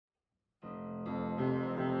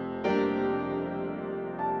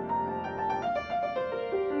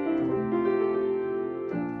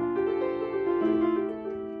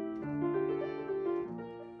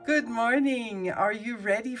Good morning. Are you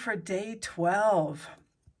ready for day 12?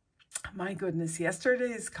 My goodness,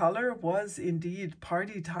 yesterday's color was indeed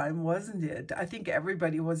party time, wasn't it? I think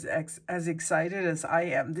everybody was as excited as I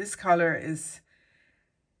am. This color is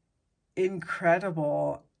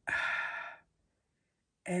incredible.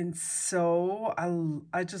 And so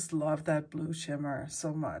I just love that blue shimmer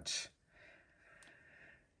so much.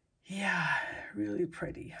 Yeah, really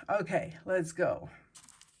pretty. Okay, let's go.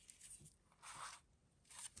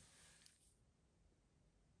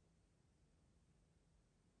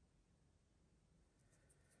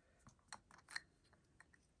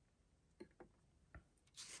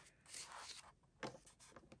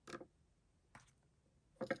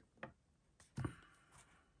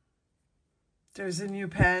 There's a new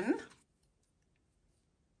pen.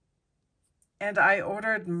 And I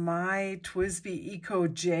ordered my TWSBI Eco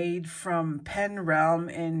Jade from Pen Realm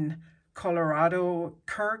in Colorado.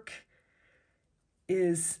 Kirk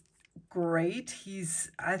is great.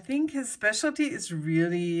 I think his specialty is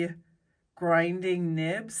really grinding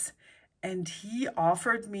nibs. And he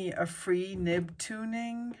offered me a free nib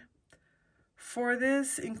tuning for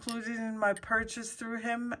this, included in my purchase through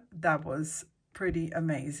him. That was pretty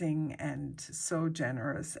amazing and so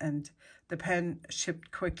generous, and the pen shipped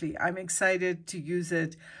quickly. I'm excited to use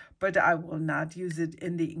it, but I will not use it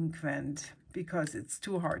in the Inkvent because it's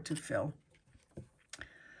too hard to fill.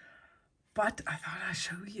 But I thought I'd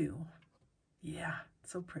show you. Yeah,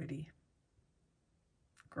 so pretty.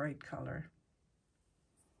 Great color.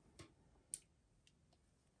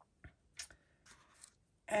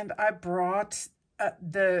 And I brought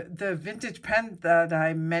the vintage pen that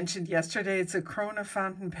I mentioned yesterday. It's a Krone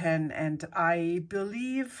Fountain Pen, and I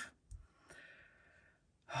believe,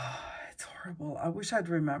 it's horrible. I wish I'd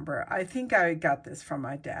remember. I think I got this from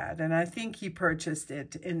my dad, and I think he purchased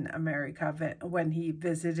it in America when he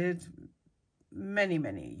visited many,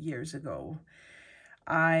 many years ago.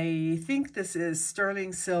 I think this is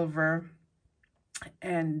sterling silver,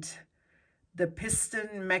 and the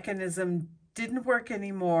piston mechanism didn't work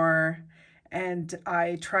anymore. And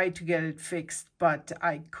I tried to get it fixed, but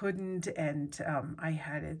I couldn't, and I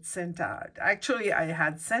had it sent out. Actually, I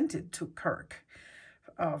had sent it to Kirk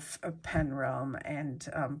of Pen Realm, and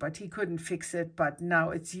but he couldn't fix it. But now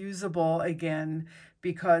it's usable again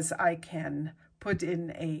because I can put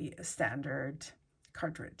in a standard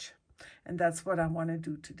cartridge. And that's what I want to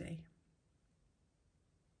do today.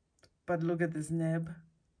 But look at this nib.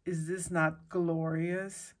 Is this not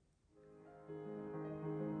glorious?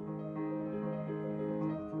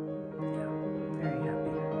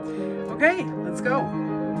 Okay, let's go.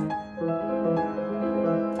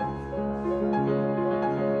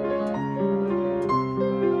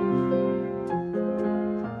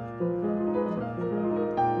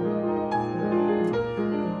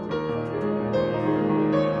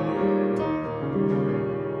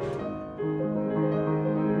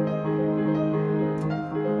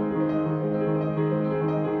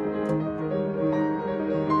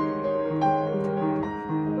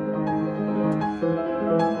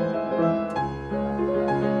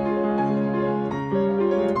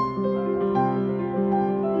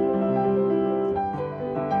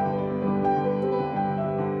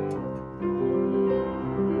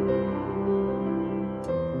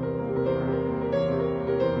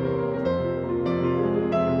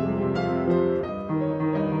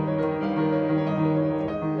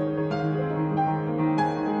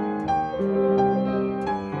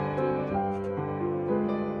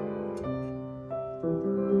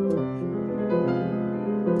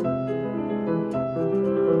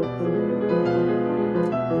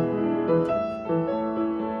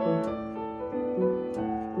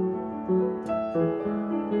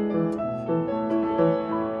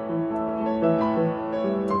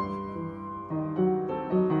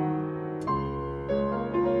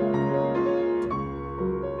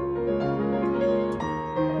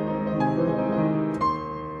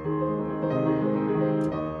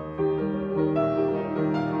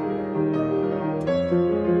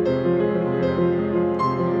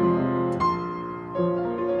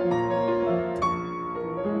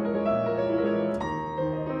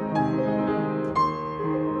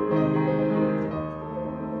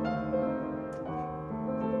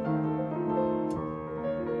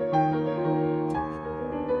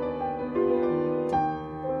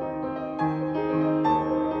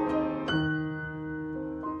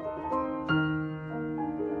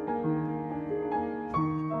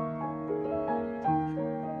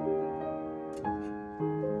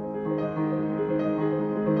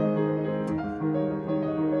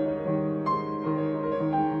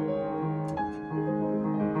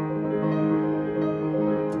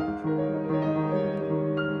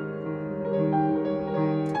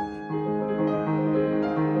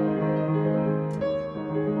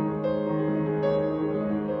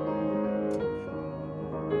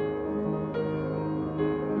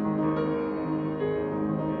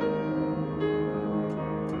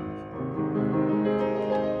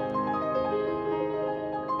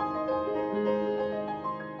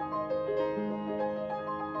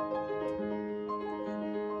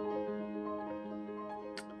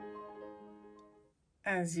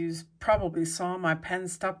 As you probably saw, my pen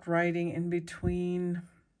stopped writing in between.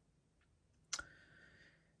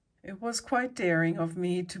 It was quite daring of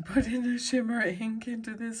me to put in a shimmer ink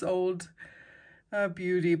into this old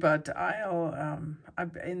beauty, but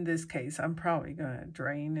in this case, I'm probably going to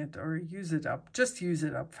drain it or use it up, just use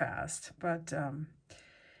it up fast. But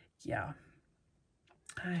yeah,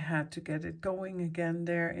 I had to get it going again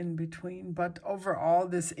there in between. But overall,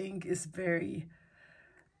 this ink is very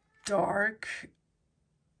dark.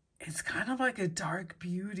 It's kind of like a dark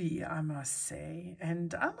beauty, I must say.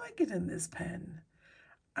 And I like it in this pen.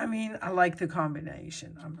 I mean, I like the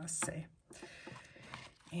combination, I must say.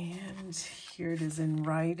 And here it is in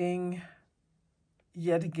writing.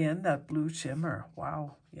 Yet again, that blue shimmer.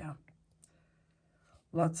 Wow, yeah.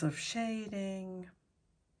 Lots of shading.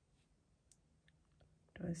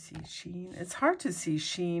 Do I see sheen? It's hard to see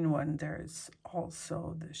sheen when there's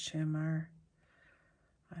also the shimmer,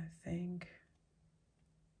 I think.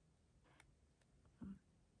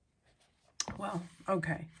 Well,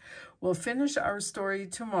 okay. We'll finish our story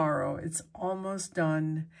tomorrow. It's almost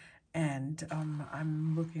done. And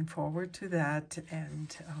I'm looking forward to that.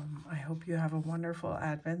 And I hope you have a wonderful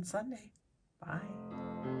Advent Sunday.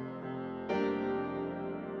 Bye.